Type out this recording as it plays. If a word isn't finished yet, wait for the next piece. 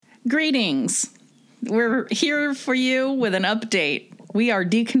Greetings. We're here for you with an update. We are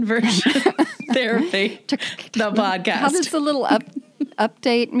Deconversion Therapy, the podcast. How does the little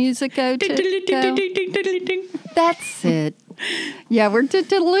update music go? That's it. Yeah, we're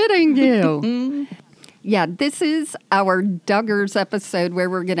deleting you. Yeah, this is our Duggars episode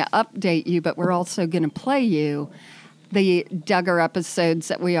where we're going to update you, but we're also going to play you the Duggar episodes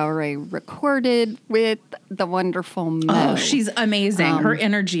that we already recorded with the wonderful Mo. Oh, she's amazing. Her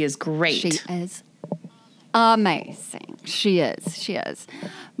energy is great. She is amazing. She is.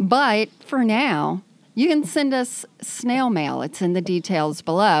 But for now, you can send us snail mail. It's in the details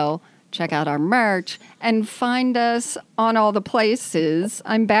below. Check out our merch and find us on all the places.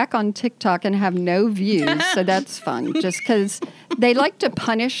 I'm back on TikTok and have no views, so that's fun. Just because they like to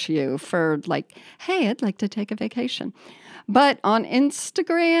punish you for like, hey, I'd like to take a vacation. But on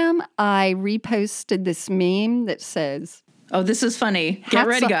Instagram, I reposted this meme that says, oh, this is funny. Get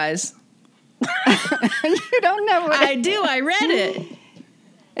ready, guys. You don't know what I do. I read it.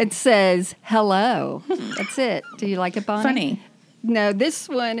 It says, hello. That's it. Do you like it, Bonnie? Funny. No, this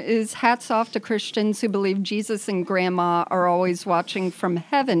one is hats off to Christians who believe Jesus and Grandma are always watching from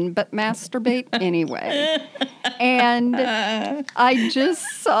heaven, but masturbate anyway. And I just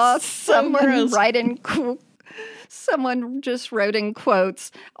saw someone someone just wrote in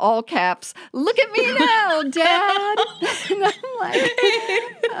quotes, all caps, "Look at me now, Dad." And I'm like,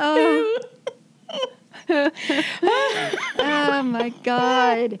 oh. Oh my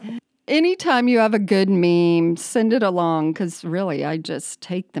God. Anytime you have a good meme, send it along, because really I just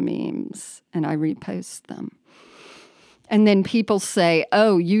take the memes and I repost them. And then people say,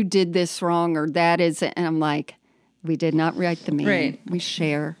 oh, you did this wrong or that isn't. And I'm like, we did not write the meme. Right. We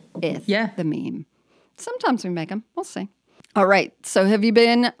share the meme. Sometimes we make them. We'll see. All right. So have you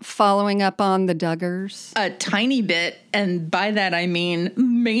been following up on the Duggars? A tiny bit. And by that, I mean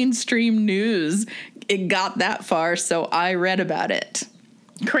mainstream news. It got that far, so I read about it.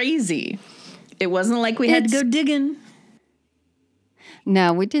 Crazy. It wasn't like we had to go digging.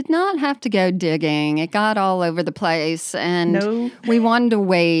 No, we did not have to go digging. It got all over the place, and we wanted to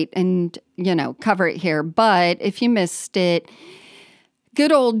wait and, cover it here. But if you missed it,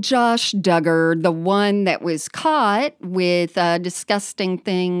 good old Josh Duggar, the one that was caught with disgusting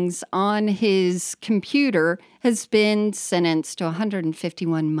things on his computer, has been sentenced to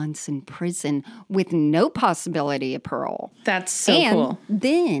 151 months in prison with no possibility of parole. That's so cool. And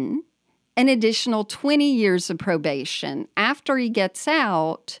then an additional 20 years of probation after he gets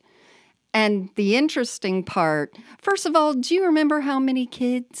out. And the interesting part, first of all, do you remember how many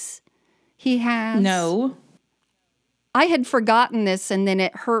kids he has? No. I had forgotten this, and then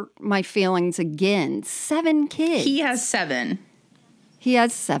it hurt my feelings again. 7 kids. He has 7. He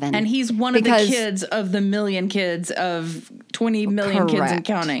has 7. And he's one of the kids of the million kids of 20 million kids and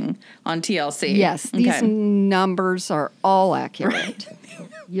counting on TLC. Yes, these numbers are all accurate.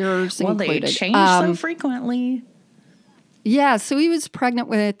 Yours included. Well, they change so frequently. Yeah, so he was pregnant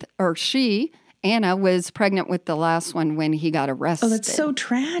with, or she, Anna, was pregnant with the last one when he got arrested. Oh, that's so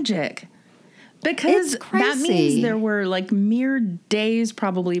tragic. Because that means there were like mere days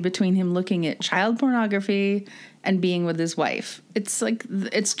probably between him looking at child pornography and being with his wife. It's like,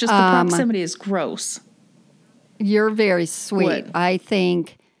 it's just the proximity is gross. You're very sweet. What? I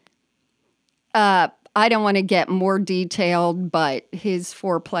think, I don't want to get more detailed, but his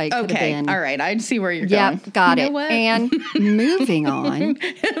foreplay could have been. All right. I see where you're going. Yep, got you it. Know what? And moving on.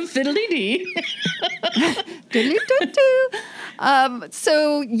 Fiddly-dee. Diddly-doo-doo.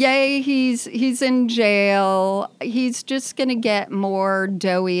 So yay, he's in jail. He's just going to get more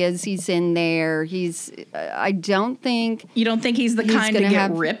doughy as he's in there. I don't think. You don't think he's the kind to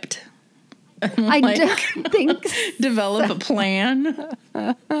get ripped? I don't think develop a plan.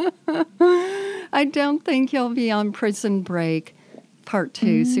 I don't think he'll be on Prison Break Part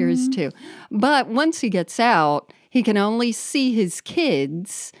 2, Series 2. But once he gets out, he can only see his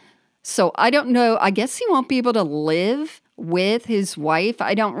kids. So I don't know. I guess he won't be able to live with his wife.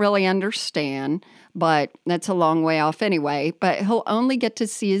 I don't really understand, but that's a long way off anyway. But he'll only get to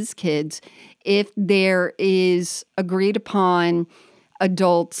see his kids if there is agreed upon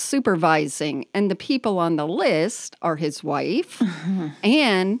adult supervising. And the people on the list are his wife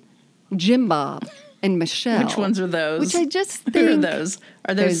and Jim Bob and Michelle. Which ones are those? Which I just think. Who are those?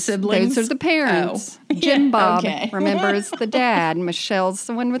 Are those siblings? Those are the parents. Oh. Jim Bob, okay. remember, is the dad. Michelle's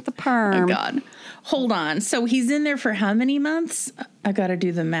the one with the perm. Oh, God. Hold on. So he's in there for how many months? I got to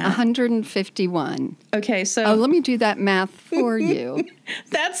do the math. 151. Okay, so. Oh, let me do that math for you.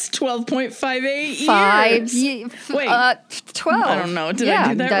 That's 12.58 years. 12. I don't know. Did I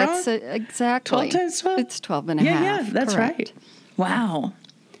do that wrong? Exactly. 12 times 12? It's 12 and a half. Yeah, that's correct. right. Wow.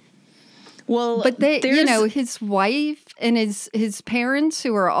 Well, but his wife and his parents,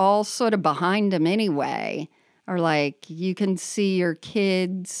 who are all sort of behind him anyway, are like, you can see your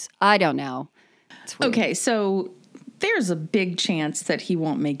kids. I don't know. Okay, so there's a big chance that he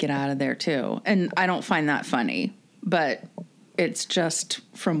won't make it out of there too. And I don't find that funny, but it's just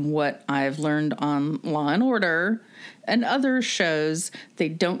from what I've learned on Law and Order and other shows, they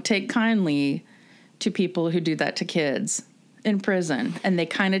don't take kindly to people who do that to kids in prison. And they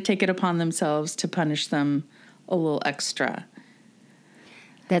kind of take it upon themselves to punish them a little extra.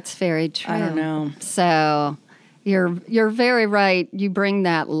 That's very true. I don't know. So you're very right. You bring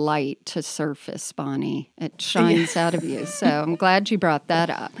that light to surface, Bonnie. It shines out of you. So I'm glad you brought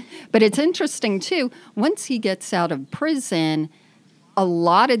that up. But it's interesting, too. Once he gets out of prison, a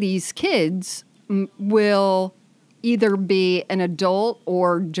lot of these kids will either be an adult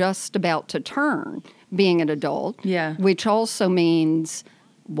or just about to turn being an adult. Yeah. Which also means,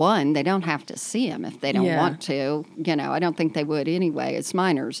 one, they don't have to see him if they don't want to. I don't think they would anyway as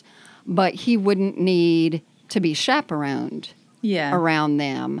minors. But he wouldn't need to be chaperoned around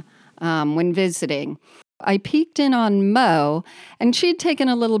them when visiting. I peeked in on Mo, and she had taken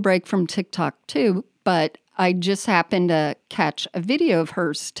a little break from TikTok too, but I just happened to catch a video of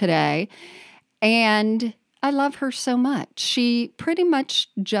hers today, and I love her so much. She pretty much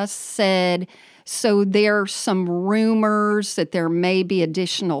just said, so there are some rumors that there may be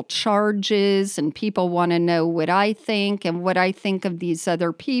additional charges, and people want to know what I think and what I think of these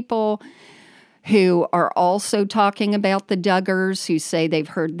other people who are also talking about the Duggars, who say they've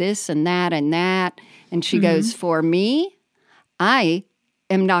heard this and that and that. And she goes, for me, I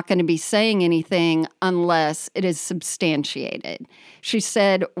am not going to be saying anything unless it is substantiated. She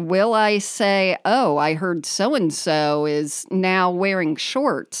said, will I say, oh, I heard so-and-so is now wearing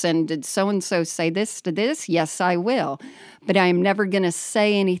shorts, and did so-and-so say this to this? Yes, I will. But I am never going to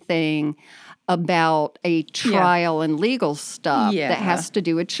say anything about a trial and legal stuff that has to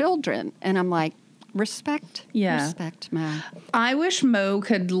do with children. And I'm like, respect. Yeah. Respect, Mo. I wish Mo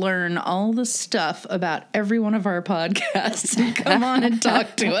could learn all the stuff about every one of our podcasts and come on and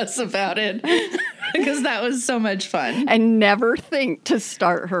talk to us about it, because that was so much fun. And never think to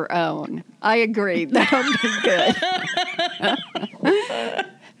start her own. I agree. That would be good.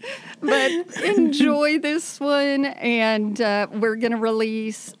 But enjoy this one, and we're going to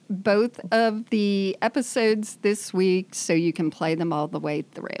release both of the episodes this week so you can play them all the way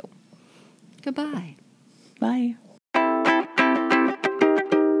through. Goodbye. Bye.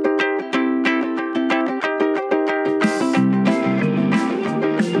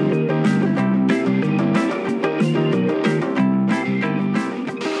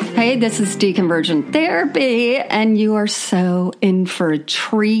 Hey, this is Deconversion Therapy, and you are so in for a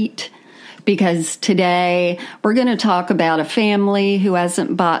treat, because today we're going to talk about a family who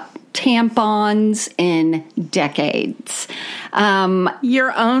hasn't bought tampons in decades.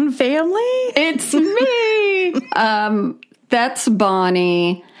 Your own family? It's me. That's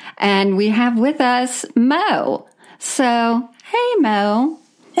Bonnie, and we have with us Mo. So, hey, Mo.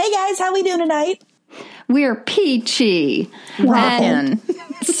 Hey, guys. How we doing tonight? We're peachy. Rockin'.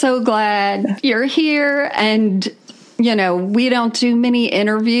 So glad you're here. And, we don't do many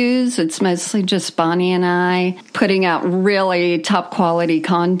interviews. It's mostly just Bonnie and I putting out really top quality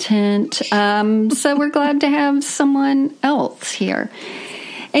content. So we're glad to have someone else here.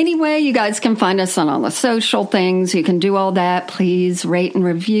 Anyway, you guys can find us on all the social things. You can do all that. Please rate and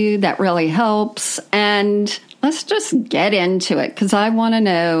review. That really helps. And let's just get into it, because I want to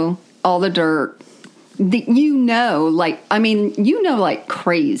know all the dirt. Like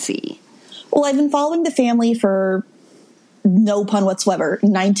crazy. Well, I've been following the family for, no pun whatsoever,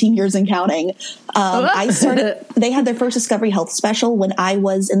 19 years and counting. They had their first Discovery Health special when I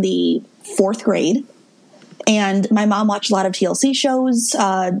was in the 4th grade. And my mom watched a lot of TLC shows.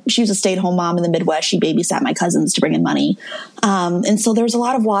 She was a stay-at-home mom in the Midwest. She babysat my cousins to bring in money. And so there was a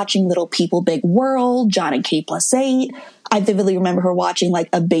lot of watching Little People, Big World, John and K+8. I vividly remember her watching like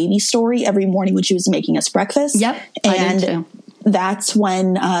A Baby Story every morning when she was making us breakfast. Yep, and I did too. That's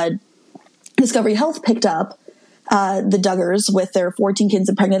when Discovery Health picked up the Duggars with their 14 Kids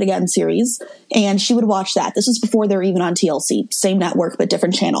and Pregnant Again series. And she would watch that. This was before they were even on TLC. Same network, but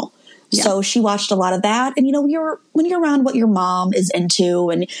different channel. Yeah. So she watched a lot of that. And, when you're around what your mom is into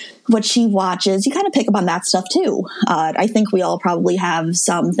and what she watches, you kind of pick up on that stuff too. I think we all probably have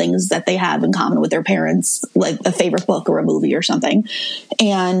some things that they have in common with their parents, like a favorite book or a movie or something.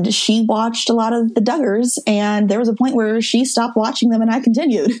 And she watched a lot of the Duggars, and there was a point where she stopped watching them and I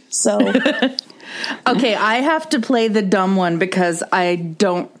continued. So. Okay, I have to play the dumb one because I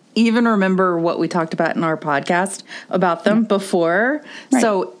don't even remember what we talked about in our podcast about them before. Right.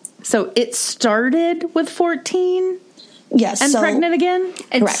 So So it started with 14? Yes. And pregnant again?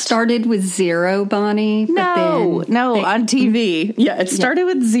 It started with 0, Bonnie. No, on TV. Yeah, it started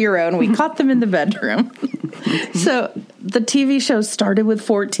with 0, and we caught them in the bedroom. So the TV show started with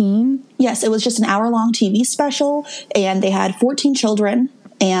 14? Yes, it was just an hour-long TV special, and they had 14 children,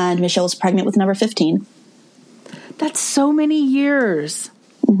 and Michelle was pregnant with number 15. That's so many years.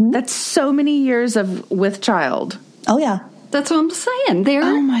 Mm-hmm. That's so many years with child. Oh, yeah. That's what I'm saying.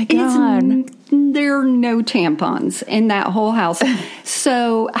 Oh, my God. There are no tampons in that whole house.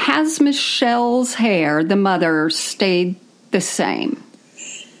 So has Michelle's hair, the mother, stayed the same?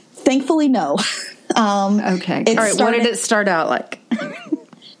 Thankfully, no. Okay. All right, what did it start out like?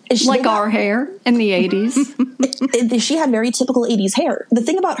 Like our hair in the 80s? She had very typical 80s hair. The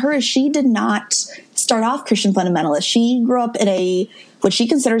thing about her is she did not start off Christian fundamentalist. She grew up in what she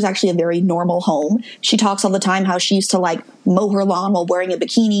considers actually a very normal home. She talks all the time how she used to like mow her lawn while wearing a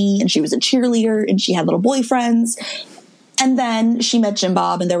bikini, and she was a cheerleader, and she had little boyfriends. And then she met Jim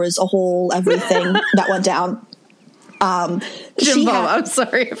Bob, and there was a whole everything that went down. Jim Bob. I'm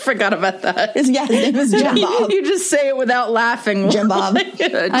sorry, I forgot about that. Yeah, his name is Jim Bob. You just say it without laughing. Jim Bob.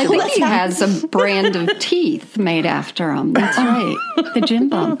 I think he has a brand of teeth made after him. That's right, the Jim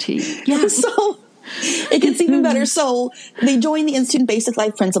Bob teeth. Yeah. So it gets even better. So they joined the Institute of Basic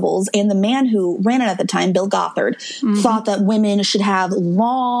Life Principles, and the man who ran it at the time, Bill Gothard, thought that women should have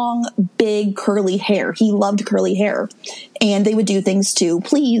long, big, curly hair. He loved curly hair, and they would do things to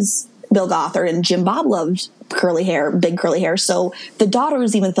please Bill Gothard, and Jim Bob loved curly hair, big curly hair. So the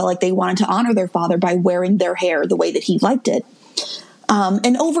daughters even felt like they wanted to honor their father by wearing their hair the way that he liked it.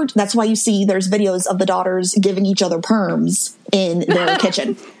 That's why you see there's videos of the daughters giving each other perms in their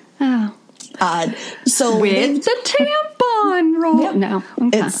kitchen. Oh. So with the tampon roll. Yep. No.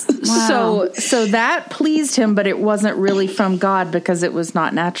 Okay. Wow. So that pleased him, but it wasn't really from God because it was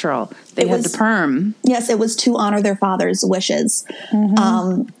not natural. They had to perm. Yes, it was to honor their father's wishes.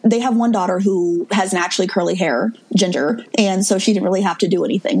 Mm-hmm. They have one daughter who has naturally curly hair, Ginger, and so she didn't really have to do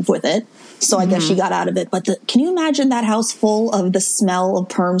anything with it. So I guess she got out of it. But can you imagine that house full of the smell of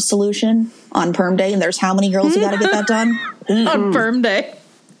perm solution on perm day? And there's how many girls who got to get that done? On perm day.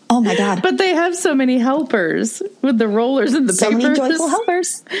 Oh, my God. But they have so many helpers with the rollers and the so papers. So many joyful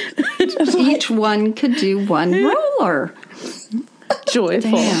helpers. Each one could do one roller.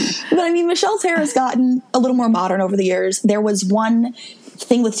 Joyful. Damn. But I mean, Michelle's hair has gotten a little more modern over the years. There was one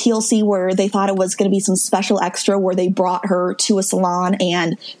thing with TLC where they thought it was going to be some special extra where they brought her to a salon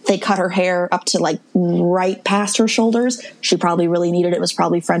and they cut her hair up to like right past her shoulders. She probably really needed it. It was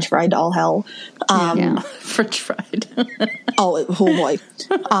probably French fried to all hell. French fried. oh boy.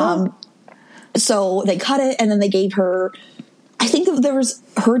 So they cut it and then they gave her, I think there was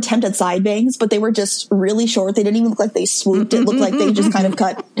her attempt at side bangs, but they were just really short. They didn't even look like they swooped. It looked like they just kind of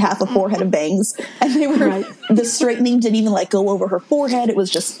cut half a forehead of bangs. And they were, the straightening didn't even like go over her forehead. It was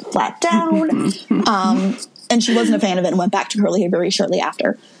just flat down. And she wasn't a fan of it and went back to curly hair very shortly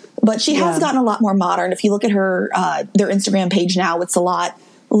after. But she has gotten a lot more modern. If you look at her, their Instagram page now, it's a lot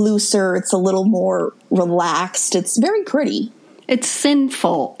looser. It's a little more relaxed. It's very pretty. It's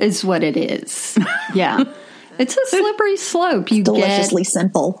sinful is what it is. Yeah. It's a slippery slope. You deliciously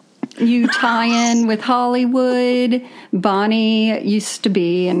sinful. You tie in with Hollywood. Bonnie used to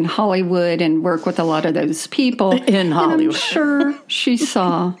be in Hollywood and work with a lot of those people. In Hollywood. I'm sure she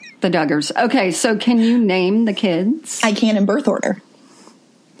saw the Duggars. Okay, so can you name the kids? I can in birth order.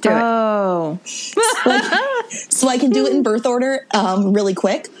 Do it. Oh. So I can do it in birth order really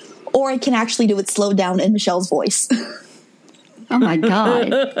quick, or I can actually do it slowed down in Michelle's voice. Oh, my God.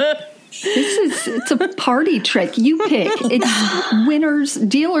 It's a party trick. You pick. It's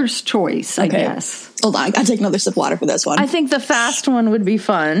dealer's choice, I guess. Hold on. I gotta take another sip of water for this one. I think the fast one would be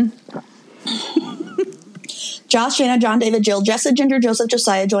fun. Josh, Jana, John, David, Jill, Jessa, Ginger, Joseph,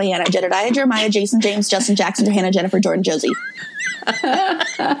 Josiah, Joanna, Jedediah, Jeremiah, Jason, James, Justin, Jackson, Johanna, Jennifer, Jordan, Josie.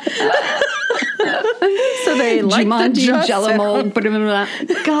 So they like the Jello mold.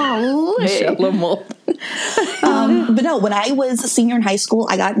 Golly. Jello mold. But no, when I was a senior in high school,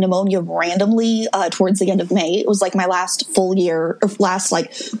 I got pneumonia randomly towards the end of May. It was like my last full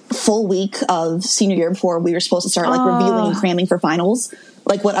week of senior year before we were supposed to start like reviewing and cramming for finals.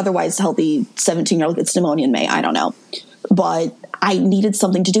 Like what otherwise healthy 17-year-old gets pneumonia in May. I don't know. But I needed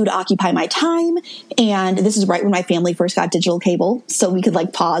something to do to occupy my time. And this is right when my family first got digital cable. So we could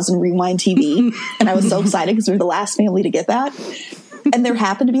like pause and rewind TV. And I was so excited because we were the last family to get that. And there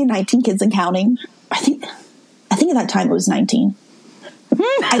happened to be 19 kids and counting. I think at that time it was 19.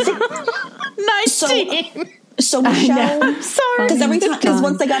 I think 19. So Michelle, sorry, because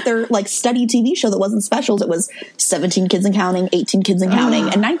once they got their like steady TV show that wasn't specials, it was 17 kids and counting, 18 kids and counting,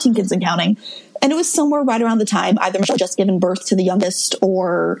 and 19 kids and counting. And it was somewhere right around the time either Michelle had just given birth to the youngest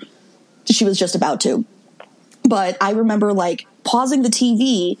or she was just about to. But I remember like pausing the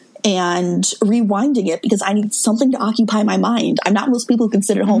TV and rewinding it because I need something to occupy my mind. I'm not most people who can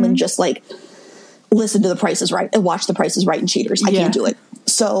sit at home and just like listen to The Price is Right and watch The Price is Right and Cheaters. I can't do it.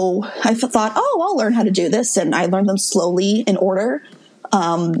 So I thought, I'll learn how to do this. And I learned them slowly in order.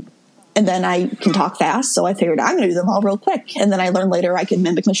 And then I can talk fast. So I figured I'm going to do them all real quick. And then I learned later I can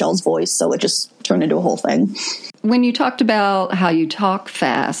mimic Michelle's voice. So it just turned into a whole thing. When you talked about how you talk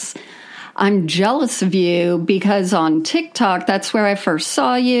fast, I'm jealous of you because on TikTok, that's where I first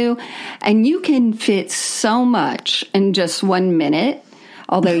saw you. And you can fit so much in just 1 minute.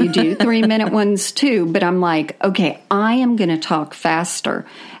 Although you do 3-minute ones too. But I'm like, okay, I am going to talk faster.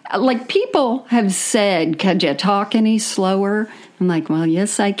 Like people have said, could you talk any slower? I'm like, well,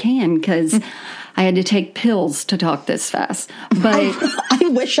 yes, I can because I had to take pills to talk this fast. But I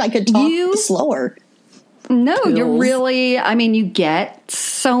wish I could talk slower. No, you're really, I mean, you get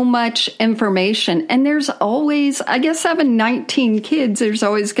so much information. And there's always, I guess having 19 kids, there's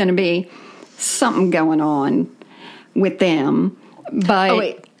always going to be something going on with them. But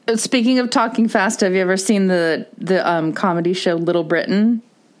wait, speaking of talking fast, have you ever seen the comedy show Little Britain?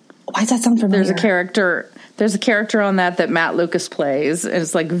 Why does that sound familiar? There's a character on that Matt Lucas plays, and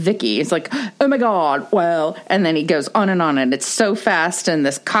it's like Vicky. It's like, oh my God, well, and then he goes on, and it's so fast and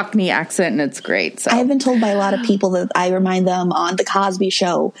this Cockney accent, and it's great. So I've been told by a lot of people that I remind them on The Cosby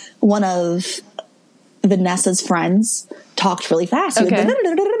Show, one of Vanessa's friends talked really fast. Okay.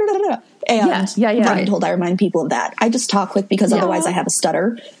 And yeah. I've been told I remind people of that. I just talk quick because otherwise I have a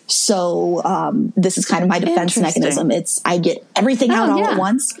stutter. So this is kind of my defense mechanism. It's I get everything out all at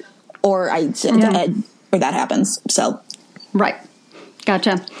once, or or that happens. So right,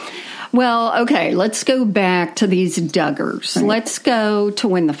 gotcha. Well, okay, let's go back to these Duggars. Right. Let's go to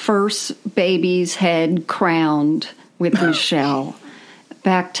when the first baby's head crowned with Michelle.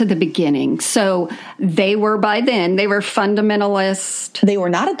 Back to the beginning. So they were they were fundamentalist. They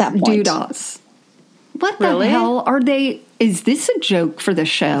were not at that point. Doodahs. What the hell are they? Is this a joke for the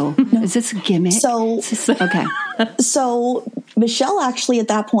show? No. Is this a gimmick? Okay. So Michelle actually at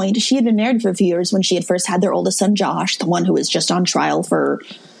that point, she had been married for a few years when she had first had their oldest son, Josh, the one who was just on trial for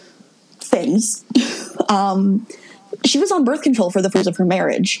things. She was on birth control for the first of her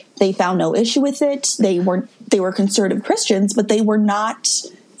marriage. They found no issue with it. They were conservative Christians, but they were not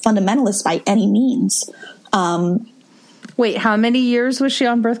fundamentalists by any means. Wait, how many years was she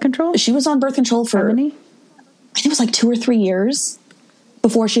on birth control? She was on birth control for, I think it was like 2 or 3 years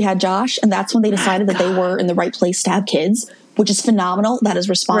before she had Josh. And that's when they decided that they were in the right place to have kids, which is phenomenal. That is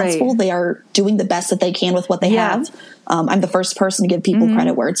responsible. Right. They are doing the best that they can with what they have. I'm the first person to give people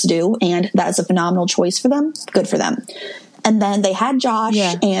credit where it's due, and that is a phenomenal choice for them. Good for them. And then they had Josh,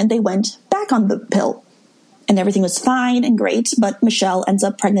 and they went back on the pill, and everything was fine and great. But Michelle ends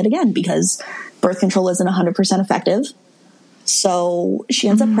up pregnant again because birth control isn't 100% effective. So she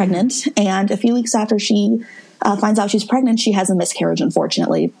ends up pregnant, and a few weeks after she finds out she's pregnant, she has a miscarriage,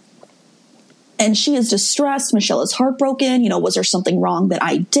 unfortunately. And she is distressed. Michelle is heartbroken. Was there something wrong that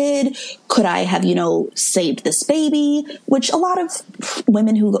I did? Could I have, saved this baby? Which a lot of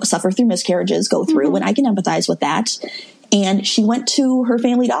women who suffer through miscarriages go through, and I can empathize with that. And she went to her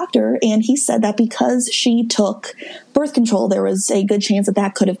family doctor, and he said that because she took birth control, there was a good chance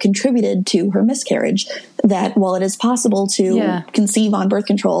that could have contributed to her miscarriage. That while it is possible to conceive on birth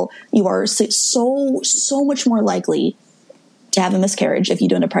control, you are so much more likely to have a miscarriage if you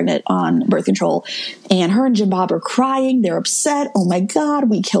do end up pregnant on birth control. And her and Jim Bob are crying. They're upset. Oh my God,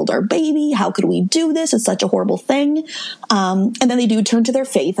 we killed our baby. How could we do this? It's such a horrible thing. And then they do turn to their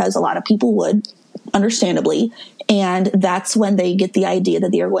faith, as a lot of people would, understandably. And that's when they get the idea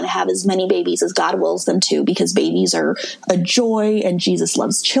that they are going to have as many babies as God wills them to, because babies are a joy and Jesus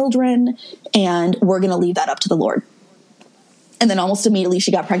loves children. And we're going to leave that up to the Lord. And then almost immediately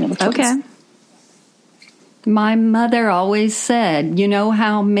she got pregnant with twins. Okay. My mother always said, you know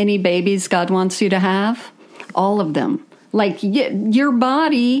how many babies God wants you to have? All of them. Like your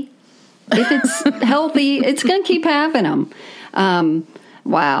body, if it's healthy, it's going to keep having them.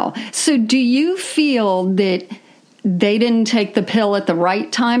 Wow. So do you feel that they didn't take the pill at the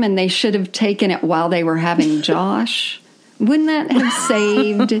right time and they should have taken it while they were having Josh? Wouldn't that have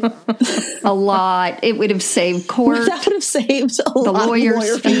saved a lot? It would have saved court. That would have saved a lot of lawyer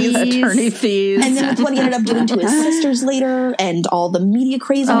fees, attorney fees. And then with what he ended up doing to his sisters later and all the media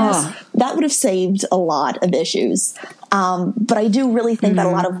craziness, that would have saved a lot of issues. But I do really think that a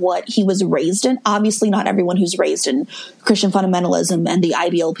lot of what he was raised in, obviously not everyone who's raised in Christian fundamentalism and the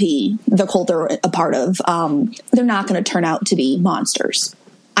IBLP, the cult they're a part of, they're not going to turn out to be monsters.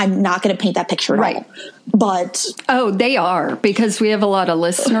 I'm not going to paint that picture at all. But they are, because we have a lot of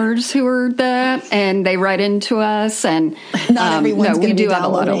listeners who are that, and they write into us, and not everyone's going to be do have a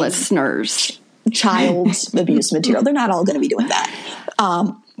lot of listeners. Child abuse material. They're not all going to be doing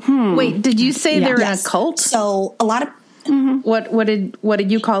that. Wait, did you say they're in a cult? So a lot of what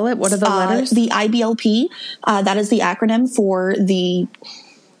did you call it? What are the letters? The IBLP. That is the acronym for the.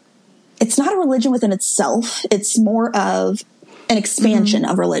 It's not a religion within itself. It's more of an expansion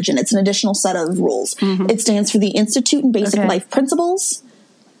of religion. It's an additional set of rules. It stands for the Institute and Basic Life Principles.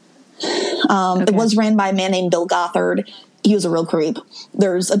 It was ran by a man named Bill Gothard. He was a real creep.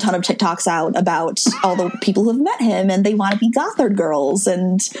 There's a ton of TikToks out about all the people who have met him, and they want to be Gothard girls,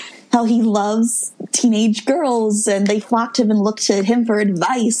 and how he loves teenage girls, and they flocked to him and looked to him for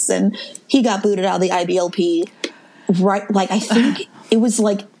advice, and he got booted out of the IBLP. Right, like I think it was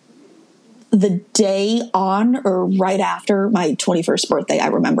like the day on or right after my 21st birthday, I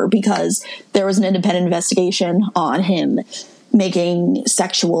remember, because there was an independent investigation on him making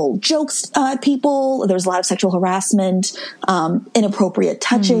sexual jokes at people. There was a lot of sexual harassment, inappropriate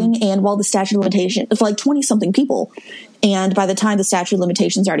touching, and while the statute of limitations, it's like 20-something people. And by the time the statute of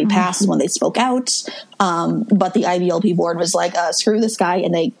limitations already passed is when they spoke out. But the IBLP board was like, screw this guy,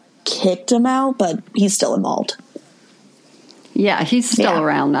 and they kicked him out, but he's still involved. Yeah, he's still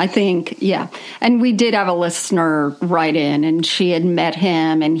around, I think. Yeah. And we did have a listener write in, and she had met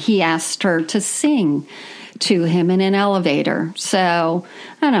him, and he asked her to sing to him in an elevator. So,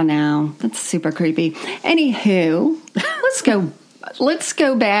 I don't know. That's super creepy. Anywho, let's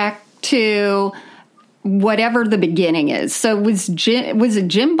go back to whatever the beginning is. So was it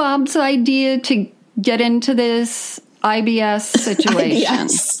Jim Bob's idea to get into this IBS situation?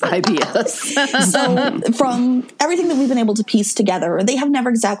 IBS. So from everything that we've been able to piece together, they have never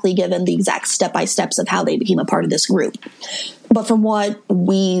exactly given the exact step-by-steps of how they became a part of this group. But from what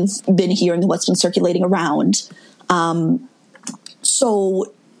we've been hearing and what's been circulating around,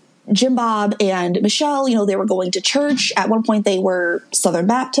 so Jim Bob and Michelle, they were going to church. At one point, they were Southern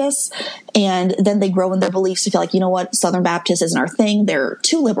Baptists, and then they grow in their beliefs to feel like, you know what, Southern Baptist isn't our thing. They're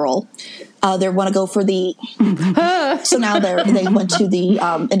too liberal. They want to go for the. So now they went to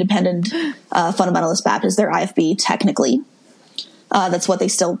the Independent Fundamentalist Baptist. They're IFB technically. That's what they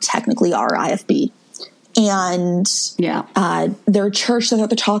still technically are, IFB. And their church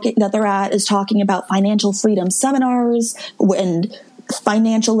that they're at is talking about financial freedom seminars and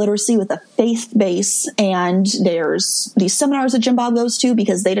financial literacy with a faith base. And there's these seminars that Jim Bob goes to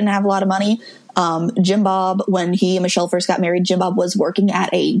because they didn't have a lot of money. Jim Bob, when he and Michelle first got married, Jim Bob was working at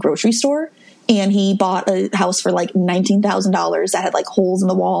a grocery store, and he bought a house for like $19,000 that had like holes in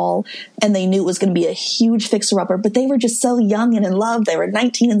the wall, and they knew it was going to be a huge fixer-upper, but they were just so young and in love. They were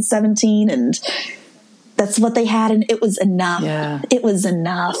 19 and 17, and that's what they had, and it was enough. Yeah. It was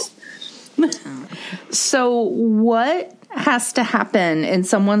enough. So what has to happen in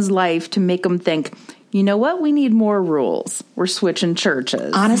someone's life to make them think, you know what? We need more rules. We're switching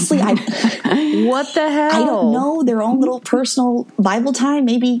churches. Honestly, what the hell? I don't know. Their own little personal Bible time.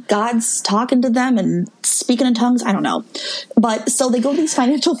 Maybe God's talking to them and speaking in tongues. I don't know. But so they go to these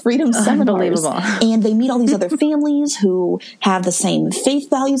financial freedom seminars, and they meet all these other families who have the same faith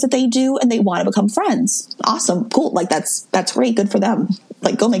values that they do, and they want to become friends. Awesome. Cool. Like that's great. Good for them.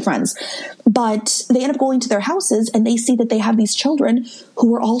 Like, go make friends. But they end up going to their houses, and they see that they have these children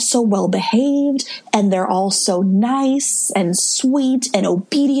who are all so well behaved, and they're all so nice and sweet and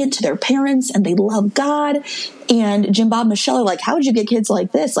obedient to their parents, and they love God. And Jim Bob and Michelle are like, how did you get kids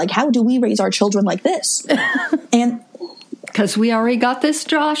like this? Like, how do we raise our children like this? And because we already got this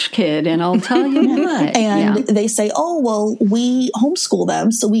Josh kid, and I'll tell you what. And they say, oh, well, we homeschool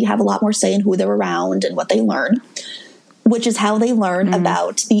them, so we have a lot more say in who they're around and what they learn, which is how they learn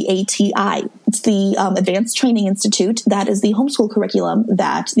about the ATI. It's the Advanced Training Institute. That is the homeschool curriculum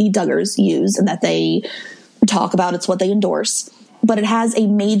that the Duggars use and that they talk about. It's what they endorse. But it has a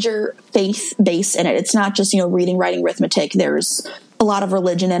major faith base in it. It's not just, reading, writing, arithmetic. There's a lot of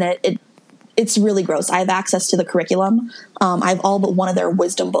religion in it. It's really gross. I have access to the curriculum. I have all but one of their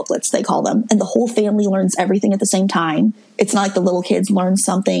wisdom booklets, they call them. And the whole family learns everything at the same time. It's not like the little kids learn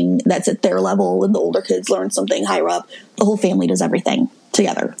something that's at their level and the older kids learn something higher up. The whole family does everything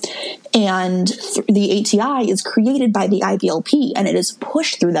together. And the ATI is created by the IBLP, and it is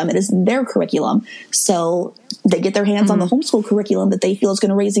pushed through them. It is their curriculum. So they get their hands on the homeschool curriculum that they feel is going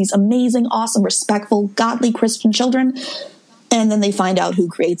to raise these amazing, awesome, respectful, godly Christian children. And then they find out who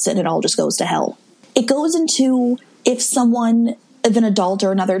creates it, and it all just goes to hell. It goes into if an adult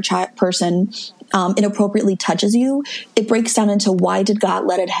or another person inappropriately touches you, it breaks down into why did God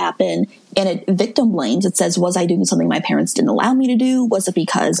let it happen? And it victim blames. It says, was I doing something my parents didn't allow me to do? Was it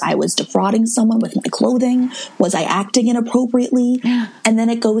because I was defrauding someone with my clothing? Was I acting inappropriately? And then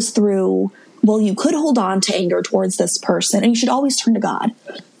it goes through, well, you could hold on to anger towards this person, and you should always turn to God.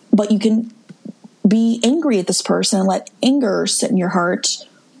 But you can be angry at this person and let anger sit in your heart.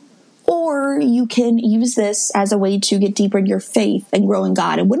 Or you can use this as a way to get deeper in your faith and grow in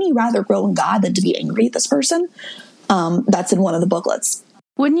God. And wouldn't you rather grow in God than to be angry at this person? That's in one of the booklets.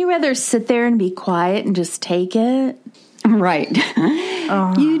 Wouldn't you rather sit there and be quiet and just take it? Right.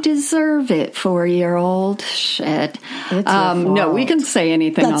 You deserve it, 4-year-old. Shit. No, we can say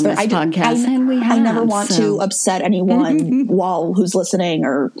anything on this podcast, and we have. I never want to upset anyone who's listening,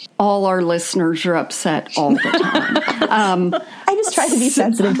 or all our listeners are upset all the time. I just try to be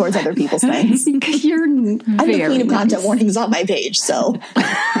sensitive towards other people's things. I'm the queen of content warnings on my page, so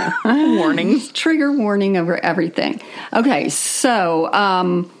warnings, trigger warning over everything. Okay, so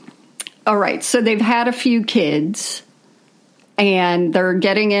all right, so they've had a few kids. And they're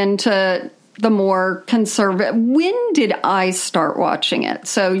getting into the more conservative. When did I start watching it?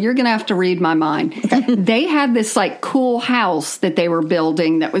 So you're going to have to read my mind. Okay. They had this like cool house that they were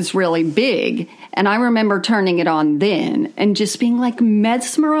building that was really big. And I remember turning it on then and just being like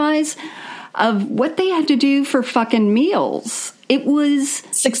mesmerized of what they had to do for fucking meals. It was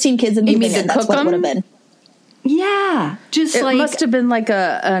 16 kids in the beginning. That's what it would have been. Yeah, just it like must have been like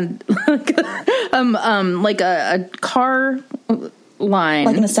a car line,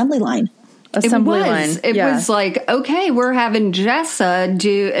 like an assembly line. It was like, okay, we're having Jessa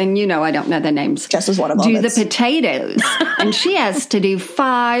do, and I don't know the names. Jessa's one of them. Do the potatoes, and she has to do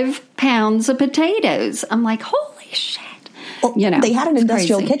 5 pounds of potatoes. I'm like, holy shit! Well, they had an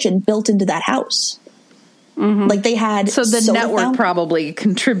industrial kitchen built into that house. Mm-hmm. Like they had, so the network probably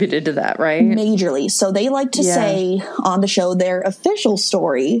contributed to that, right? Majorly. So they like to say on the show, their official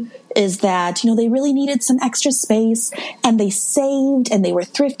story is that, they really needed some extra space, and they saved, and they were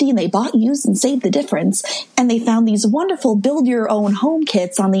thrifty, and they bought used and saved the difference. And they found these wonderful build your own home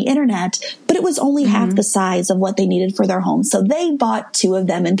kits on the internet, but it was only half the size of what they needed for their home. So they bought 2 of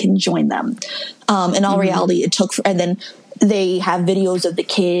them and can join them. In all reality, it took, and then they have videos of the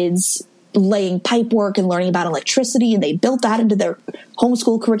kids laying pipework and learning about electricity, and they built that into their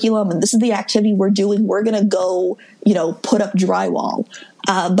homeschool curriculum. And this is the activity we're doing. We're going to go, put up drywall.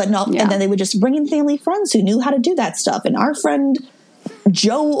 And then they would just bring in family friends who knew how to do that stuff. And our friend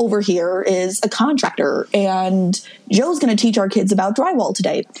Joe over here is a contractor, and Joe's going to teach our kids about drywall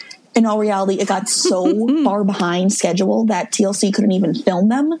today. In all reality, it got so far behind schedule that TLC couldn't even film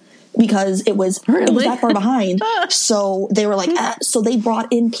them, because it was that far behind. So they were like, so they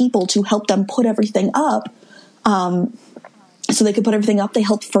brought in people to help them put everything up. So they could put everything up. They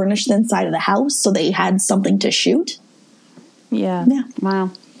helped furnish the inside of the house, so they had something to shoot. Yeah.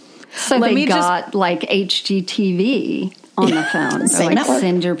 Wow. So they got like HGTV on the phone. Same network.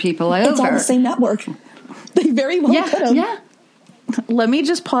 Send your people over. It's all the same network. They very well could have. Yeah. Let me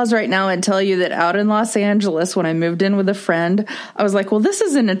just pause right now and tell you that out in Los Angeles, when I moved in with a friend, I was like, well, this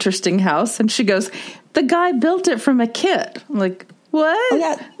is an interesting house. And she goes, the guy built it from a kit. I'm like, what? Oh,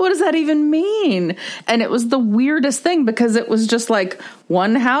 yeah. What does that even mean? And it was the weirdest thing, because it was just like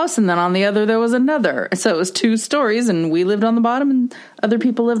one house, and then on the other there was another. So it was 2 stories, and we lived on the bottom and other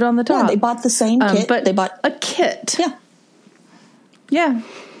people lived on the top. Yeah, they bought the same kit. But they bought a kit. Yeah. Yeah.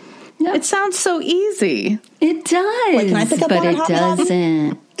 Yeah. It sounds so easy. It does. Wait, can I pick up one? But it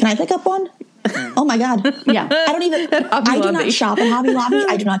doesn't. Can I pick up one? Oh my God. Yeah. I do not shop in Hobby Lobby.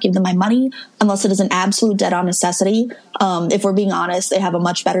 I do not give them my money unless it is an absolute dead-on necessity. If we're being honest, they have a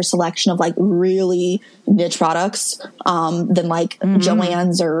much better selection of like really niche products than like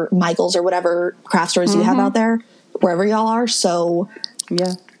Joann's or Michael's or whatever craft stores you have out there, wherever y'all are. So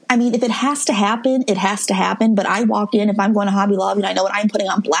yeah. I mean, if it has to happen, it has to happen. But I walk in, if I'm going to Hobby Lobby and I know what I'm putting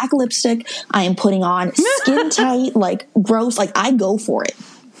on black lipstick, I am putting on skin tight, like gross, like I go for it.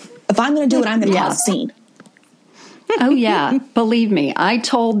 If I'm going to do it, I'm going to cause a scene. Oh, yeah. Believe me, I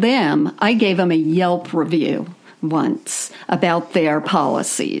told them, I gave them a Yelp review once about their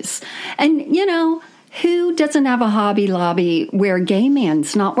policies. And, who doesn't have a Hobby Lobby where a gay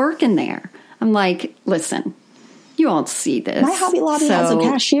man's not working there? I'm like, listen. You won't see this. My Hobby Lobby has a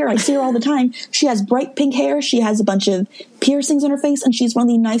cashier. I see her all the time. She has bright pink hair. She has a bunch of piercings in her face, and she's one of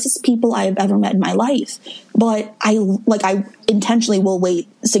the nicest people I have ever met in my life. But I intentionally will wait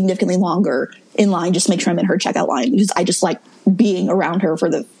significantly longer in line just to make sure I'm in her checkout line, because I just like being around her for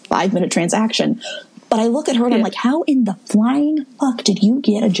the 5-minute transaction. But I look at her and I'm like, how in the flying fuck did you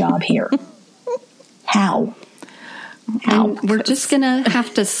get a job here? How? And we're just going to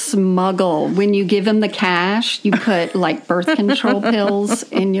have to smuggle. When you give them the cash, you put like birth control pills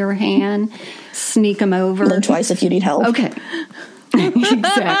in your hand, sneak them over. Think twice if you need help. Okay.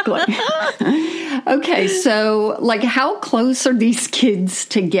 Exactly. Okay, so like how close are these kids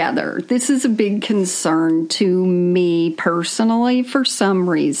together? This is a big concern to me personally for some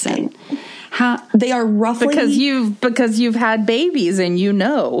reason. They are roughly because you've had babies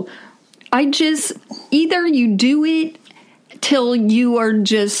and I just either you do it till you are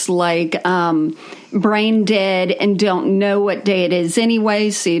just like brain dead and don't know what day it is anyway,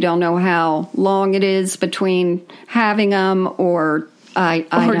 so you don't know how long it is between having them, or I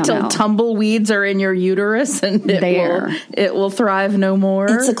don't know. Tumbleweeds are in your uterus and it will thrive no more.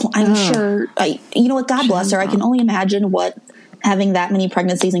 I'm sure. You know what? God bless her. I can only imagine what having that many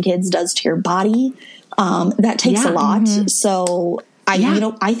pregnancies and kids does to your body. That takes a lot. Mm-hmm. So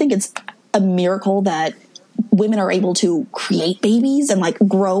I think it's a miracle that women are able to create babies and like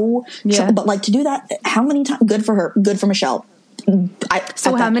grow. But like to do that, how many times? Good for her. Good for Michelle.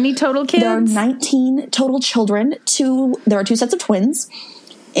 How many total kids? There are 19 total children. There are 2 sets of twins,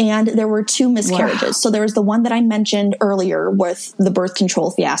 and there were 2 miscarriages. Wow. So there was the one that I mentioned earlier with the birth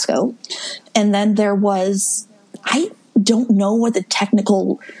control fiasco. And then there was, I don't know what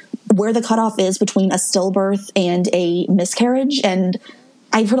where the cutoff is between a stillbirth and a miscarriage. And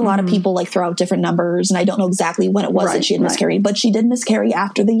I've heard a lot of people like throw out different numbers, and I don't know exactly when it was that she had miscarried, but she did miscarry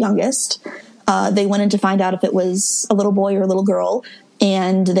after the youngest. They went in to find out if it was a little boy or a little girl,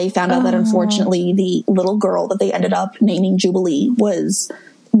 and they found out that unfortunately the little girl that they ended up naming Jubilee was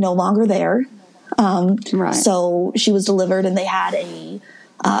no longer there. So she was delivered, and they had a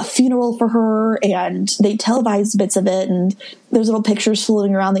funeral for her, and they televised bits of it, and there's little pictures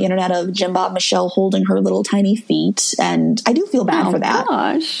floating around the internet of Jim Bob Michelle holding her little tiny feet, and I do feel bad for that.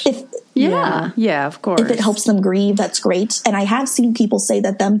 Gosh. Yeah, of course. If it helps them grieve, that's great. And I have seen people say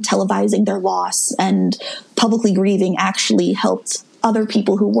that them televising their loss and publicly grieving actually helped other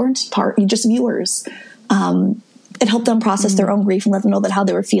people who weren't just viewers. It helped them process their own grief and let them know that how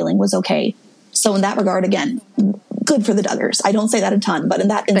they were feeling was okay. So in that regard, again, good for the Duggars. I don't say that a ton, but in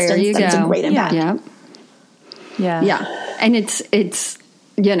that instance, that's a great impact. Yeah. And it's,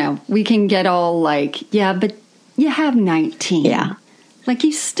 we can get all like, but you have 19. Yeah. Like,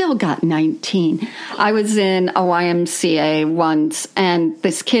 you still got 19. I was in a YMCA once, and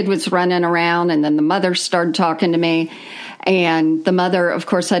this kid was running around, and then the mother started talking to me. And the mother, of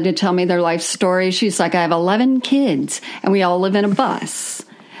course, had to tell me their life story. She's like, I have 11 kids, and we all live in a bus.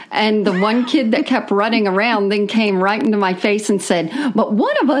 And the one kid that kept running around then came right into my face and said, but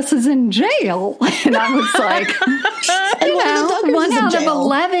one of us is in jail. And I was like, one out of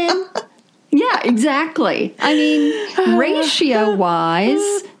 11. Yeah, exactly. I mean,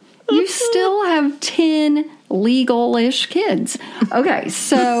 ratio-wise, you still have 10 legal-ish kids. Okay,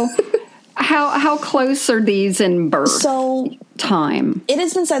 so how close are these in birth time? It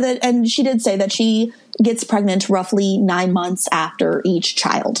has been said that, and she did say that she gets pregnant roughly 9 months after each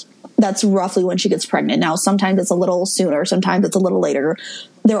child. That's roughly when she gets pregnant. Now, sometimes it's a little sooner, sometimes it's a little later.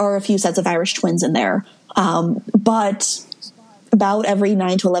 There are a few sets of Irish twins in there. But about every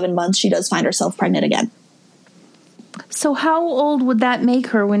 9 to 11 months, she does find herself pregnant again. So how old would that make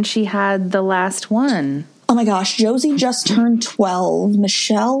her when she had the last one? Oh my gosh, Josie just turned 12.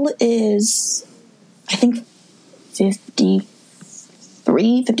 Michelle is, I think,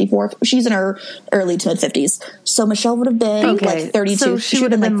 53, 54. She's in her early to mid-50s. So Michelle would have been like 32. So she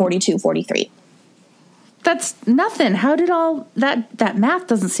would have been like 42, 43. That's nothing. How did all that math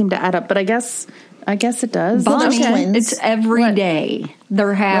doesn't seem to add up, but I guess it does. Bonnie, it's every day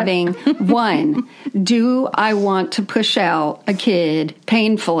they're having one. Do I want to push out a kid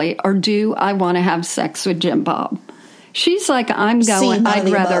painfully, or do I want to have sex with Jim Bob? She's like, I'd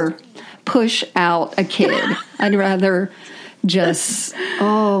rather push out a kid. I'd rather just,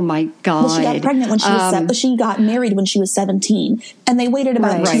 oh my God. Well, she got pregnant when she was she got married when she was 17, and they waited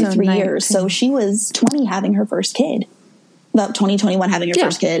about 2-3 years. So she was 20 having her first kid. About 2021 having her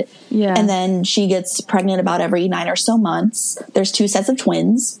first kid. Yeah. And then she gets pregnant about every 9 or so months. There's 2 sets of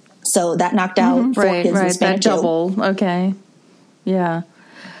twins. So that knocked out 4 kids in the span of 2. Double. Okay. Yeah.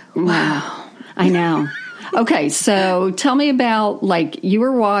 Wow. I know. Okay. So tell me about, like, you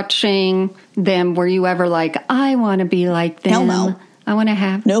were watching them. Were you ever like, I want to be like them? Hell no. I want to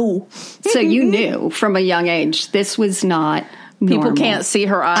have. No. So you knew from a young age this was not normal. People can't see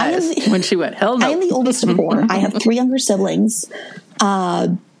her eyes when she went, hell no. I am the oldest of 4. I have 3 younger siblings.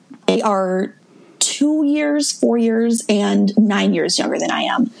 They are 2 years, 4 years, and 9 years younger than I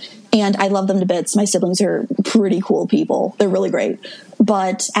am. And I love them to bits. My siblings are pretty cool people. They're really great.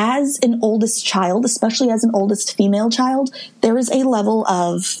 But as an oldest child, especially as an oldest female child, there is a level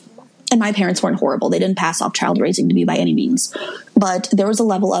of, and my parents weren't horrible. They didn't pass off child raising to me by any means. But there was a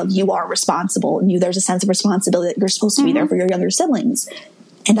level of you are responsible, and there's a sense of responsibility that you're supposed to be there for your younger siblings.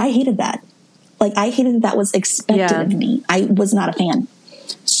 And I hated that. Like, I hated that was expected of me. I was not a fan.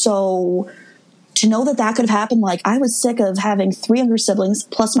 So to know that could have happened, like, I was sick of having 3 younger siblings,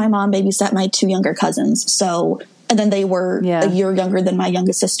 plus my mom babysat my 2 younger cousins. So, and then they were a year younger than my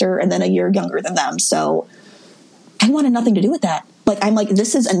youngest sister, and then a year younger than them. So I wanted nothing to do with that. Like, I'm like,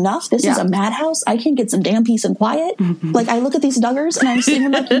 this is enough. This is a madhouse. I can't get some damn peace and quiet. Like, I look at these Duggars and I'm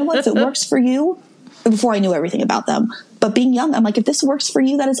sitting like, you know what, if it works for you, before I knew everything about them. But being young, I'm like, if this works for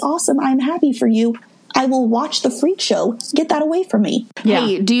you, that is awesome. I'm happy for you. I will watch the freak show. Get that away from me. Yeah.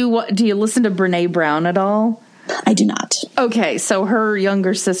 Hey, do you listen to Brene Brown at all? I do not. Okay, so her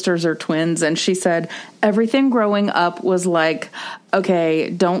younger sisters are twins, and she said everything growing up was like, okay,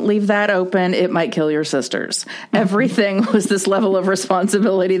 don't leave that open. It might kill your sisters. Everything was this level of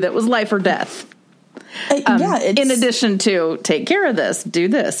responsibility that was life or death. In addition to take care of this, do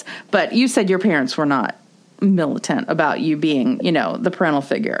this. But you said your parents were not militant about you being, the parental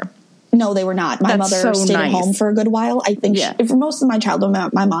figure. No, they were not. My mother stayed at home for a good while. I think for most of my childhood,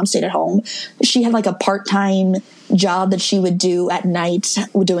 my mom stayed at home. She had like a part-time job that she would do at night,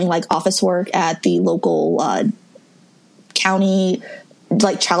 doing like office work at the local county,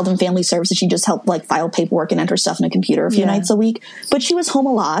 like child and family services. She just helped like file paperwork and enter stuff in a computer a few nights a week. But she was home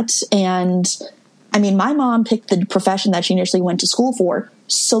a lot. And I mean, my mom picked the profession that she initially went to school for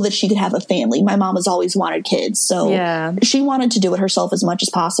so that she could have a family. My mom has always wanted kids. So she wanted to do it herself as much as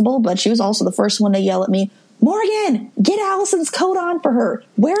possible, but she was also the first one to yell at me, Morgan, get Allison's coat on for her.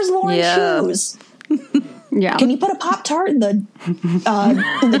 Where's Lauren's shoes? Can you put a Pop-Tart in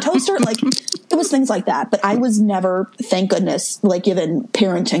the toaster? Like, it was things like that. But I was never, thank goodness, like given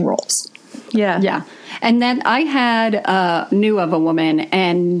parenting roles. Yeah. And then I knew of a woman,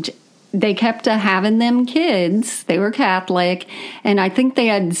 and they kept having them kids. They were Catholic, and I think they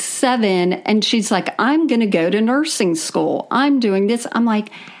had 7. And she's like, I'm going to go to nursing school. I'm doing this. I'm like,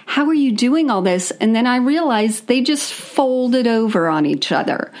 how are you doing all this? And then I realized they just folded over on each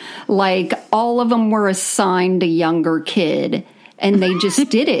other. Like, all of them were assigned a younger kid, and they just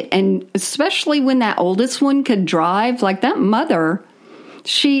did it. And especially when that oldest one could drive, like that mother,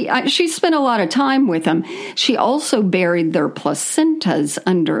 she spent a lot of time with them. She also buried their placentas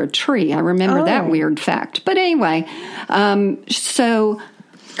under a tree. I remember that weird fact. But anyway, so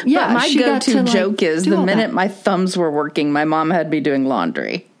yeah. But my go-to joke is the minute my thumbs were working, my mom had me doing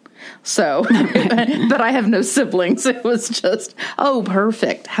laundry. So, but I have no siblings. It was just,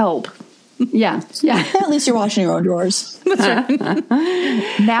 perfect. Help. Yeah. At least you're washing your own drawers. That's right.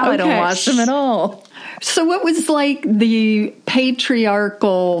 Now I don't wash them at all. So what was like the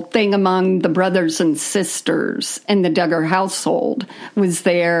patriarchal thing among the brothers and sisters in the Duggar household? Was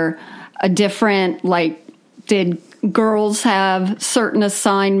there a different, like, did girls have certain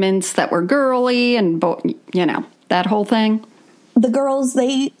assignments that were girly and, that whole thing? The girls,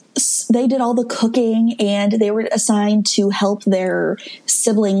 they did all the cooking, and they were assigned to help their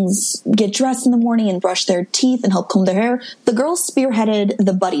siblings get dressed in the morning and brush their teeth and help comb their hair. The girls spearheaded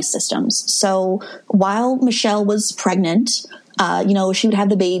the buddy systems. So while Michelle was pregnant, she would have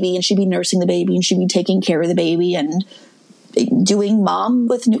the baby, and she'd be nursing the baby, and she'd be taking care of the baby and doing mom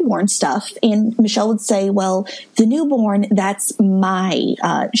with newborn stuff. And Michelle would say, well, the newborn, that's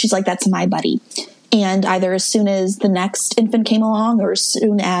she's like, that's my buddy. And either as soon as the next infant came along or as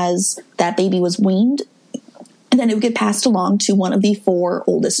soon as that baby was weaned, and then it would get passed along to one of the 4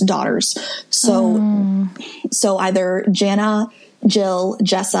 oldest daughters. So either Jana, Jill,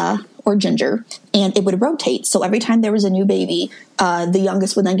 Jessa, or Ginger, and it would rotate. So every time there was a new baby, the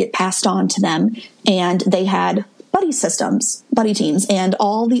youngest would then get passed on to them, and they had buddy systems, buddy teams, and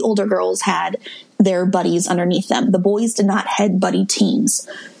all the older girls had their buddies underneath them. The boys did not head buddy teams.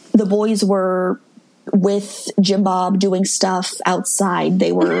 The boys were with Jim Bob doing stuff outside.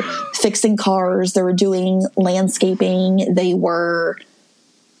 They were fixing cars. They were doing landscaping. They were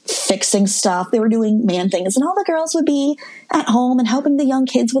fixing stuff. They were doing man things. And all the girls would be at home and helping the young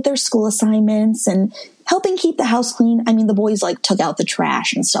kids with their school assignments and helping keep the house clean. I mean, the boys like took out the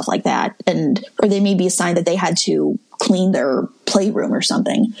trash and stuff like that. Or they may be assigned that they had to clean their playroom or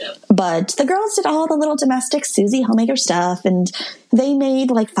something. But the girls did all the little domestic Susie homemaker stuff, and they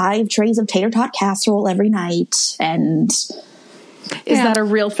made like 5 trays of tater tot casserole every night. And Is that a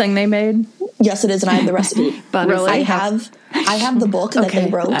real thing they made? Yes, it is, and I have the recipe. Really? I have the book that they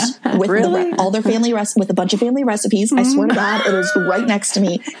wrote with all their family with a bunch of family recipes. I swear to God, it is right next to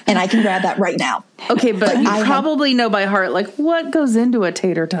me, and I can grab that right now. Okay, but you probably know by heart, like, what goes into a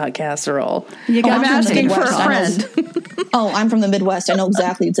tater tot casserole? I'm asking for a friend. I'm from the Midwest. I know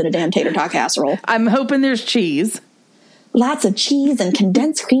exactly what's in a damn tater tot casserole. I'm hoping there's cheese. Lots of cheese and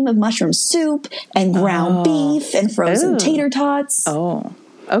condensed cream of mushroom soup and ground beef and frozen tater tots. Oh,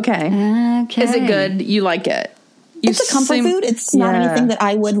 okay. Is it good? You like it? It's a comfort food. It's not anything that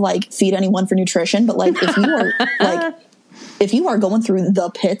I would like feed anyone for nutrition, but like if you are if you are going through the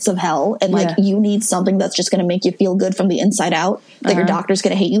pits of hell and like you need something that's just going to make you feel good from the inside out that your doctor's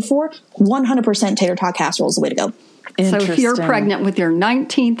going to hate you for, 100% tater tot casserole is the way to go. So if you're pregnant with your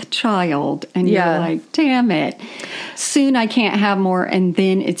 19th child and you're like, damn it, soon I can't have more, and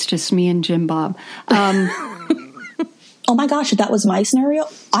then it's just me and Jim Bob. Oh my gosh, if that was my scenario,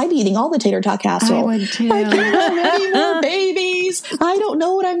 I'd be eating all the tater tot casserole. I would too. I can't have any more babies. I don't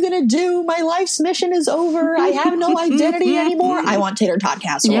know what I'm going to do. My life's mission is over. I have no identity anymore. I want tater tot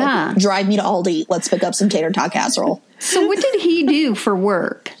casserole. Yeah. Drive me to Aldi. Let's pick up some tater tot casserole. So what did he do for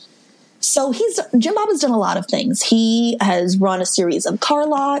work? So Jim Bob has done a lot of things. He has run a series of car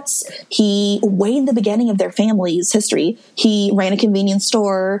lots. Way in the beginning of their family's history, he ran a convenience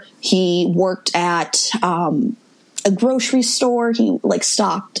store. He worked at a grocery store. He he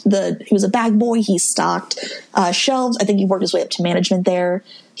was a bag boy. He stocked shelves. I think he worked his way up to management there.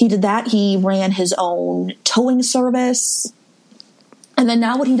 He did that. He ran his own towing service. And then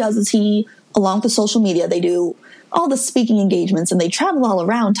now what he does is along with the social media, they do all the speaking engagements and they travel all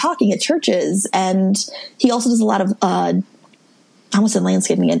around talking at churches. And he also does a lot of, I almost said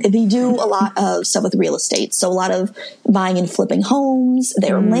landscaping. They do a lot of stuff with real estate. So a lot of buying and flipping homes.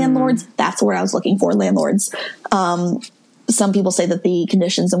 They're landlords. That's where I was looking for, landlords. Some people say that the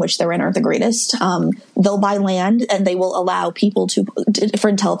conditions in which they're in aren't the greatest. They'll buy land and they will allow people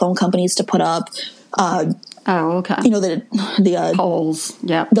different telephone companies to put up, the poles,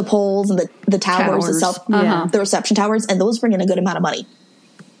 the poles and the towers, the reception towers, and those bring in a good amount of money.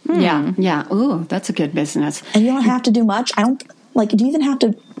 Yeah. Ooh, that's a good business. And you don't have to do much. Do you even have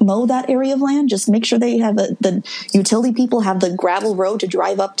to mow that area of land? Just make sure they have the utility people have the gravel road to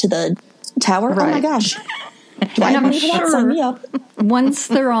drive up to the tower. Right. Oh my gosh. Do I have money for that? Sign me up. Once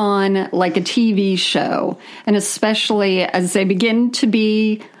they're on like a TV show, and especially as they begin to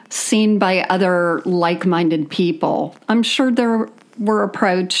be seen by other like-minded people, I'm sure they were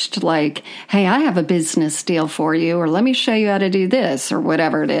approached like, hey, I have a business deal for you, or let me show you how to do this, or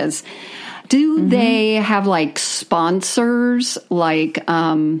whatever it is. Do they have like sponsors, like,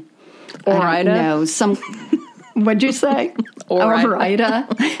 I don't know, what'd you say? Orida.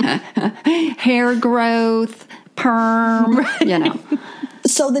 Hair growth, perm,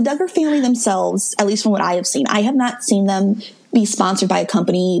 So the Duggar family themselves, at least from what I have seen, I have not seen them be sponsored by a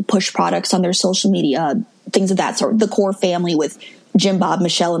company, push products on their social media, things of that sort. The core family with Jim Bob,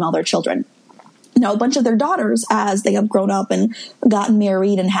 Michelle, and all their children. Now, a bunch of their daughters, as they have grown up and gotten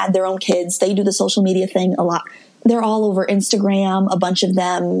married and had their own kids, they do the social media thing a lot. They're all over Instagram. A bunch of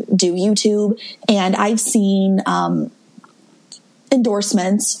them do YouTube. And I've seen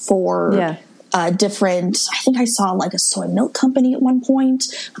endorsements for different, I think I saw like a soy milk company at one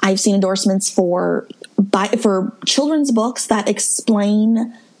point. I've seen endorsements for children's books that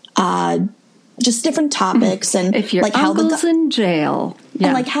explain just different topics and if your like uncle's in jail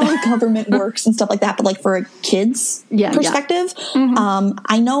and like how the government works and stuff like that. But like for a kid's perspective,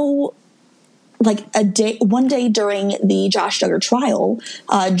 I know like one day during the Josh Duggar trial,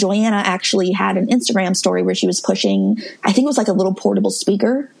 Joanna actually had an Instagram story where she was pushing, I think it was like a little portable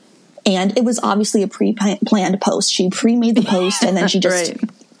speaker. And it was obviously a pre-planned post. She pre-made the post and then she just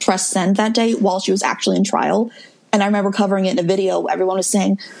pressed send that day while she was actually in trial. And I remember covering it in a video. Everyone was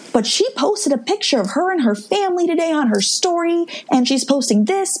saying, but she posted a picture of her and her family today on her story. And she's posting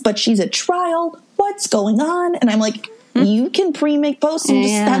this, but she's at trial. What's going on? And I'm like, you can pre-make posts and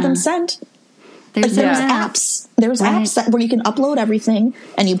just have them sent. There's apps. There's apps where you can upload everything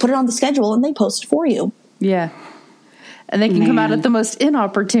and you put it on the schedule and they post for you. Yeah. And they can come out at the most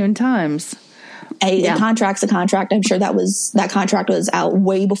inopportune times. A contract's a contract. I'm sure that contract was out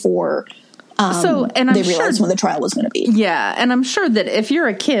way before they realized when the trial was going to be. Yeah, and I'm sure that if you're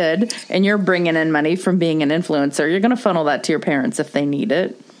a kid and you're bringing in money from being an influencer, you're going to funnel that to your parents if they need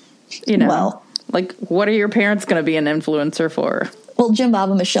it. Well, like, what are your parents going to be an influencer for? Well, Jim Bob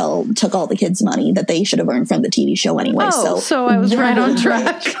and Michelle took all the kids' money that they should have earned from the TV show anyway. So I was right on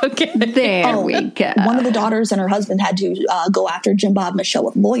track. Okay, there we go. One of the daughters and her husband had to go after Jim Bob and Michelle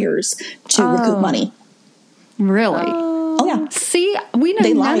with lawyers to recoup money. Really? Oh, yeah. See, we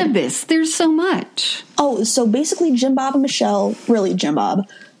know none of this. There's so much. Oh, so basically Jim Bob and Michelle, really Jim Bob,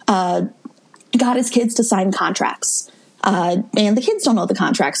 got his kids to sign contracts. And the kids don't know what the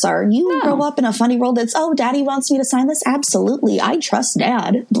contracts are. You grow up in a funny world that's, oh, daddy wants me to sign this? Absolutely. I trust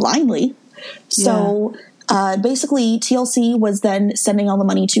dad blindly. So basically TLC was then sending all the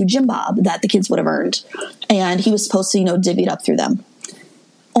money to Jim Bob that the kids would have earned. And he was supposed to, divvy it up through them.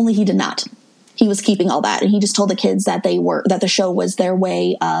 Only he did not. He was keeping all that. And he just told the kids that that the show was their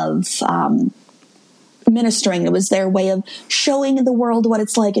way of ministering. It was their way of showing the world what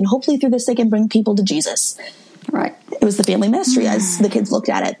it's like. And hopefully through this, they can bring people to Jesus. Right. It was the family ministry as the kids looked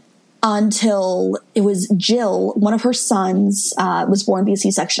at it. Until it was Jill, one of her sons was born via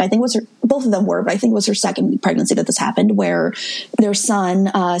C-section. I think it was both of them were, but I think it was her second pregnancy that this happened, where their son,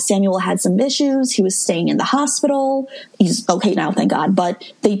 Samuel, had some issues. He was staying in the hospital. He's okay now, thank God.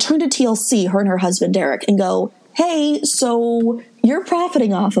 But they turned to TLC, her and her husband, Derek, and go, hey, so you're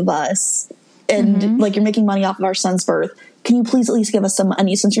profiting off of us. And you're making money off of our son's birth. Can you please at least give us some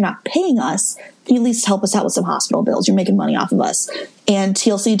money since you're not paying us? Can you at least help us out with some hospital bills? You're making money off of us. And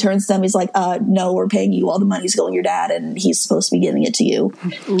TLC turns to them. He's like, no, we're paying you. All the money's going to your dad, and he's supposed to be giving it to you.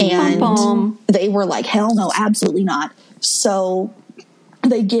 And they were like, hell no, absolutely not. So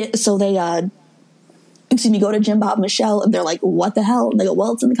they go to Jim Bob and Michelle, and they're like, what the hell? And they go,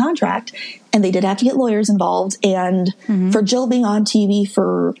 well, it's in the contract. And they did have to get lawyers involved. And for Jill being on TV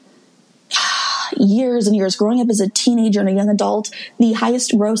for years and years, growing up as a teenager and a young adult, the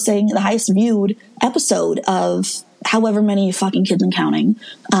highest grossing, the highest viewed episode of however many fucking kids and counting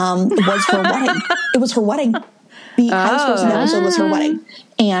was her wedding. It was her wedding. The highest grossing episode was her wedding.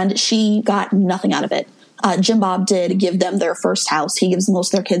 And she got nothing out of it. Jim Bob did give them their first house. He gives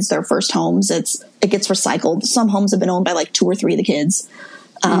most of their kids their first homes. It gets recycled. Some homes have been owned by like 2 or 3 of the kids.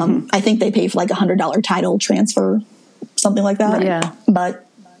 I think they pay for like $100 title transfer, something like that. Yeah. But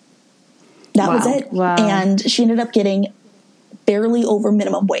that was it. Wow. And she ended up getting barely over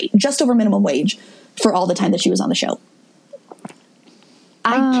minimum wage, just over minimum wage for all the time that she was on the show.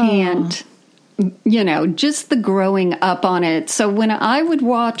 I can't, just the growing up on it. So when I would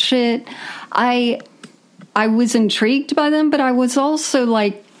watch it, I was intrigued by them, but I was also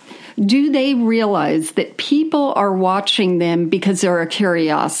like, do they realize that people are watching them because they're a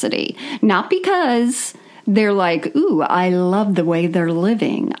curiosity, not because they're like, ooh, I love the way they're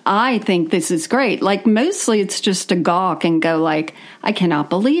living. I think this is great. Like, mostly it's just to gawk and go like, I cannot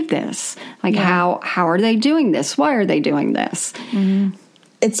believe this. Like, how are they doing this? Why are they doing this?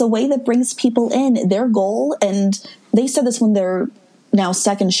 It's a way that brings people in. Their goal, and they said this when their now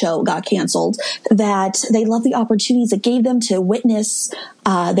second show got canceled, that they love the opportunities it gave them to witness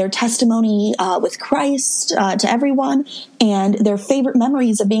their testimony with Christ to everyone. And their favorite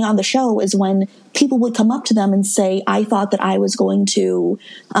memories of being on the show is when people would come up to them and say, I thought that I was going to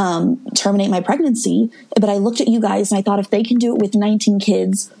terminate my pregnancy, but I looked at you guys and I thought if they can do it with 19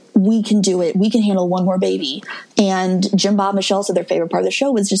 kids, we can do it. We can handle one more baby. And Jim Bob and Michelle said their favorite part of the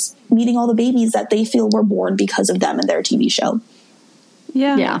show was just meeting all the babies that they feel were born because of them and their TV show.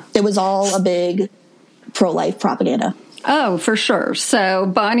 Yeah. It was all a big pro-life propaganda. Oh, for sure. So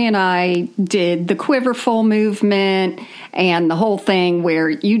Bonnie and I did the Quiverful movement and the whole thing where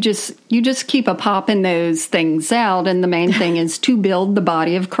you just keep a popping those things out. And the main thing is to build the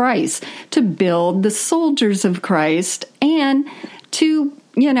body of Christ, to build the soldiers of Christ, and to,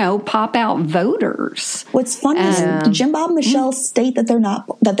 pop out voters. What's funny is Jim Bob and Michelle state that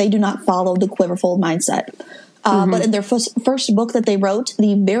they do not follow the Quiverful mindset. But in their first book that they wrote,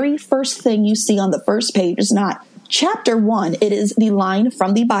 the very first thing you see on the first page is not chapter 1. It is the line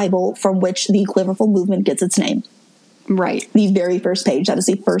from the Bible from which the Quiverful movement gets its name. Right. The very first page. That is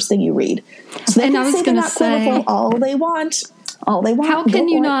the first thing you read. So they and can I was say they're not Quiverful all they want. All they want. How can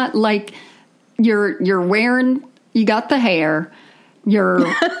you not, like, you're wearing, you got the hair, you're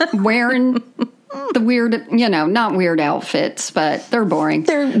wearing the weird, not weird outfits, but they're boring.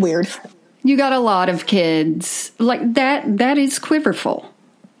 They're weird. You got a lot of kids like that. That is Quiverful.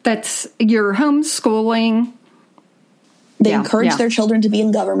 That's your homeschooling. They encourage their children to be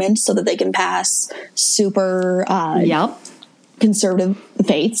in government so that they can pass super conservative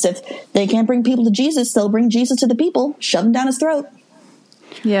faiths. If they can't bring people to Jesus, they'll bring Jesus to the people, shove him down his throat.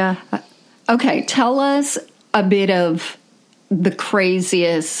 Yeah. Okay. Tell us a bit of the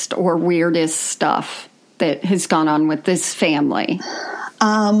craziest or weirdest stuff that has gone on with this family.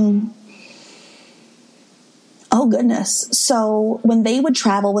 Oh, goodness. So when they would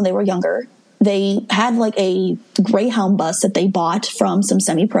travel when they were younger, they had like a Greyhound bus that they bought from some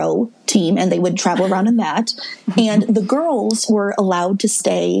semi-pro team, and they would travel around in that. And the girls were allowed to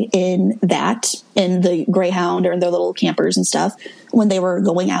stay in the Greyhound or in their little campers and stuff when they were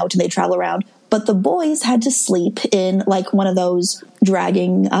going out and they travel around. But the boys had to sleep in like one of those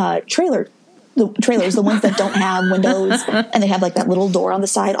dragging trailers, the ones that don't have windows and they have like that little door on the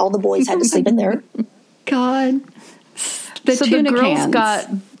side. All the boys had to sleep in there. God. So the girls got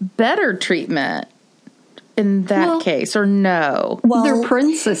better treatment in that case, or no? Well, they're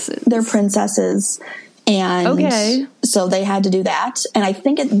princesses. They're princesses. And so they had to do that. And I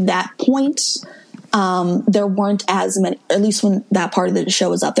think at that point, there weren't as many, at least when that part of the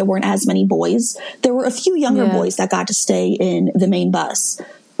show was up, there weren't as many boys. There were a few younger boys that got to stay in the main bus.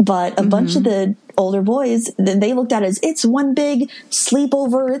 But a bunch of the older boys, they looked at it as, it's one big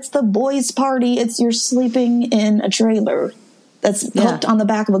sleepover. It's the boys' party. You're sleeping in a trailer that's hooked on the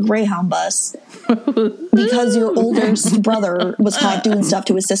back of a Greyhound bus because your oldest brother was caught doing stuff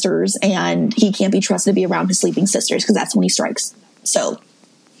to his sisters, and he can't be trusted to be around his sleeping sisters because that's when he strikes.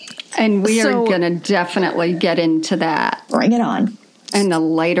 And we are going to definitely get into that. Bring it on. In the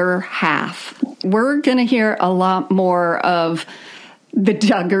later half. We're going to hear a lot more of the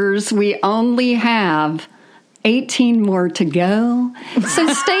Duggars. We only have 18 more to go.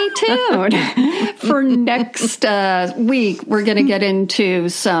 So stay tuned for next week. We're going to get into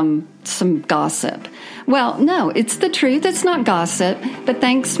some gossip. Well, no, it's the truth. It's not gossip. But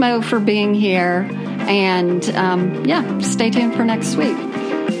thanks, Mo, for being here. And stay tuned for next week.